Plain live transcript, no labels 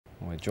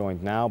We're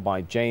joined now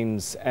by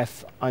James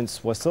F.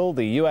 Entwistle,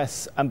 the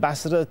U.S.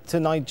 ambassador to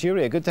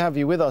Nigeria. Good to have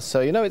you with us,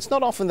 sir. You know, it's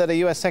not often that a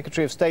U.S.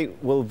 Secretary of State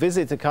will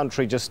visit a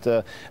country just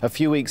a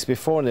few weeks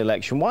before an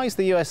election. Why is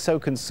the U.S. so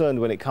concerned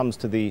when it comes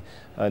to the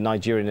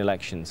Nigerian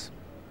elections?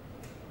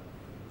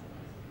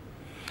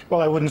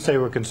 Well, I wouldn't say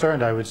we're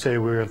concerned. I would say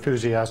we're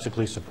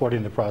enthusiastically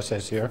supporting the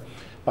process here.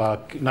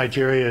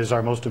 Nigeria is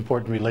our most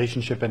important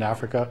relationship in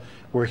Africa.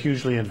 We're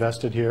hugely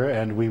invested here,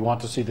 and we want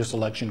to see this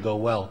election go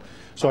well.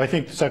 So I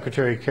think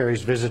Secretary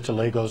Kerry's visit to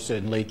Lagos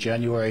in late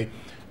January,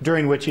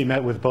 during which he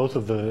met with both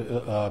of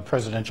the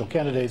presidential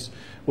candidates,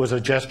 was a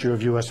gesture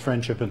of U.S.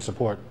 friendship and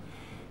support.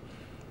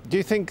 Do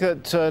you think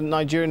that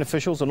Nigerian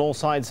officials on all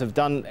sides have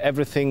done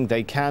everything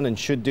they can and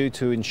should do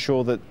to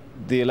ensure that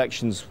the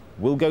elections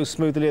will go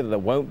smoothly, that there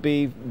won't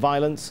be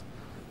violence?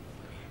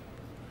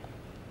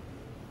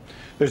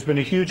 There's been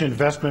a huge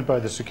investment by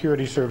the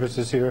security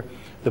services here.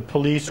 The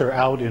police are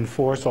out in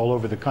force all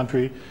over the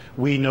country.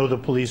 We know the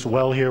police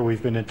well here.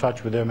 We've been in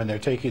touch with them, and they're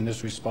taking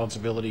this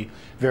responsibility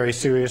very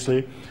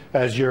seriously.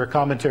 As your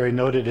commentary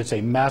noted, it's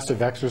a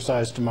massive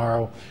exercise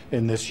tomorrow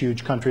in this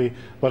huge country,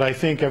 but I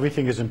think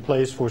everything is in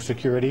place for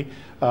security.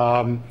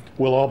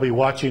 We'll all be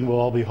watching.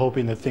 We'll all be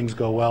hoping that things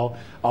go well.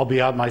 I'll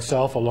be out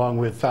myself along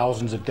with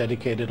thousands of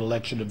dedicated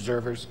election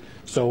observers.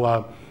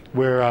 So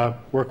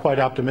we're quite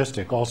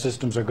optimistic. All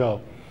systems are go.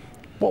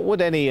 What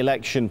would any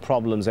election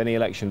problems, any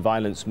election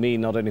violence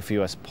mean, not only for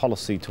U.S.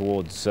 policy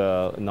towards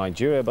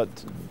Nigeria, but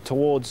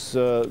towards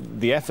the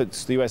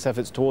U.S.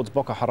 efforts towards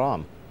Boko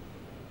Haram?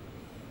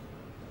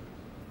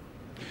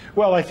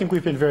 Well, I think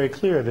we've been very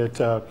clear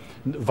that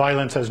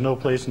violence has no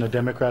place in a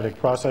democratic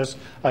process.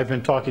 I've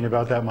been talking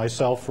about that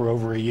myself for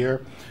over a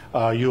year.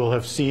 You will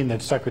have seen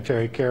that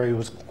Secretary Kerry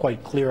was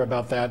quite clear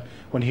about that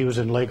when he was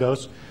in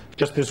Lagos.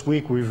 Just this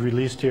week, we've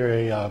released here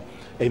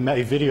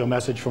a video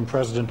message from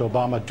President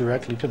Obama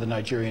directly to the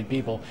Nigerian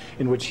people,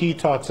 in which he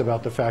talks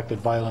about the fact that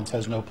violence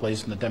has no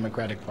place in the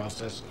democratic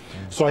process.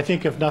 So I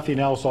think, if nothing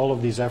else, all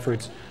of these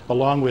efforts,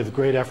 along with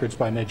great efforts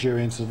by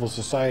Nigerian civil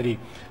society,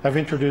 have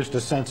introduced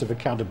a sense of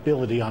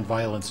accountability on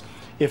violence.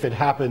 If it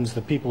happens,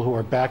 the people who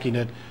are backing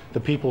it, the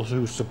people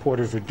whose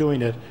supporters are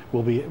doing it,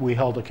 will be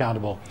held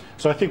accountable.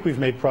 So I think we've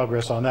made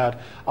progress on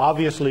that.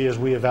 Obviously, as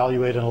we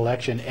evaluate an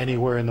election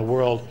anywhere in the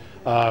world,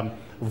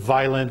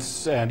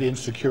 violence and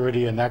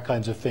insecurity and that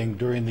kinds of thing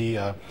during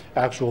the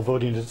actual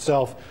voting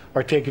itself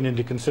are taken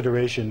into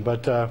consideration.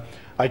 But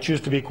I choose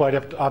to be quite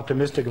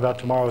optimistic about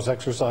tomorrow's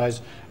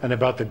exercise and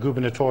about the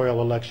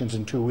gubernatorial elections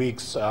in 2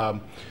 weeks.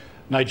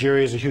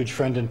 Nigeria is a huge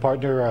friend and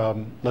partner.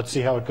 Let's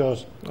see how it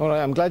goes. All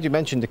right, I'm glad you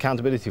mentioned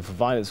accountability for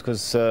violence,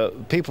 because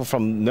people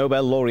from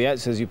Nobel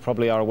laureates, as you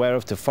probably are aware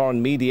of, to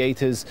foreign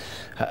mediators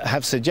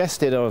have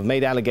suggested or have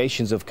made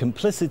allegations of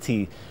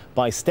complicity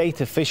by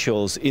state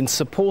officials in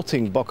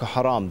supporting Boko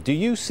Haram. Do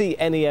you see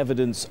any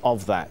evidence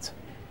of that?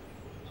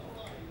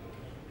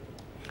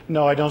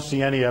 No, I don't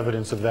see any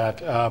evidence of that.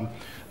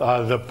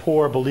 The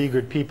poor,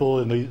 beleaguered people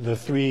in the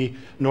three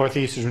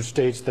northeastern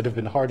states that have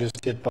been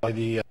hardest hit by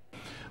the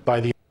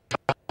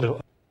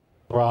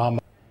Haram,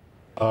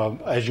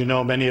 as you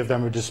know, many of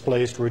them are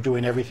displaced. We're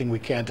doing everything we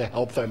can to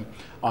help them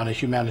on a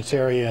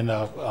humanitarian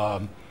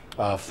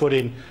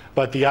footing.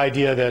 But the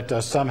idea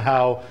that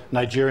somehow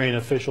Nigerian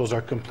officials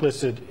are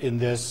complicit in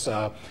this,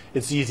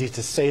 it's easy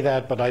to say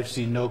that, but I've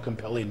seen no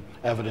compelling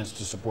evidence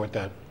to support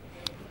that.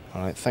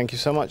 All right, thank you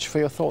so much for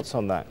your thoughts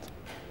on that.